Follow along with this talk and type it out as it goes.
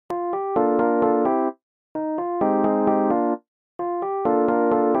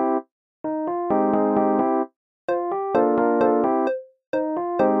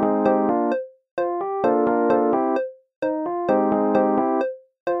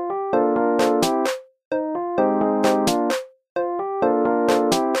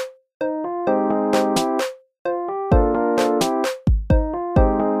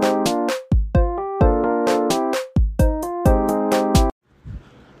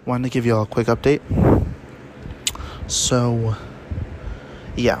wanted to give you all a quick update. So,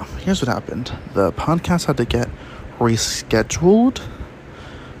 yeah, here's what happened. The podcast had to get rescheduled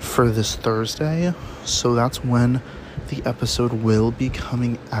for this Thursday, so that's when the episode will be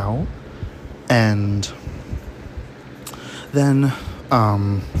coming out. And then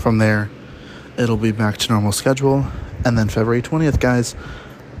from there, it'll be back to normal schedule. And then February 20th, guys,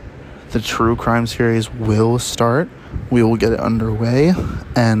 the True Crime series will start. We will get it underway,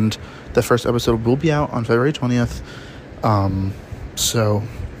 and the first episode will be out on February 20th. So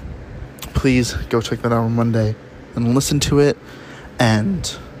please go check that out on Monday and listen to it.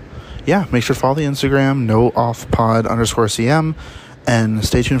 And yeah, make sure to follow the Instagram, nooffpod_cm, and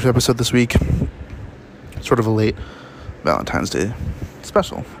stay tuned for the episode this week. Sort of a late Valentine's Day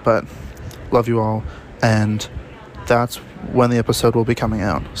special, but love you all, and that's when the episode will be coming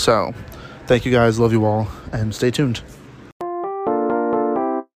out. So thank you guys, love you all, and stay tuned.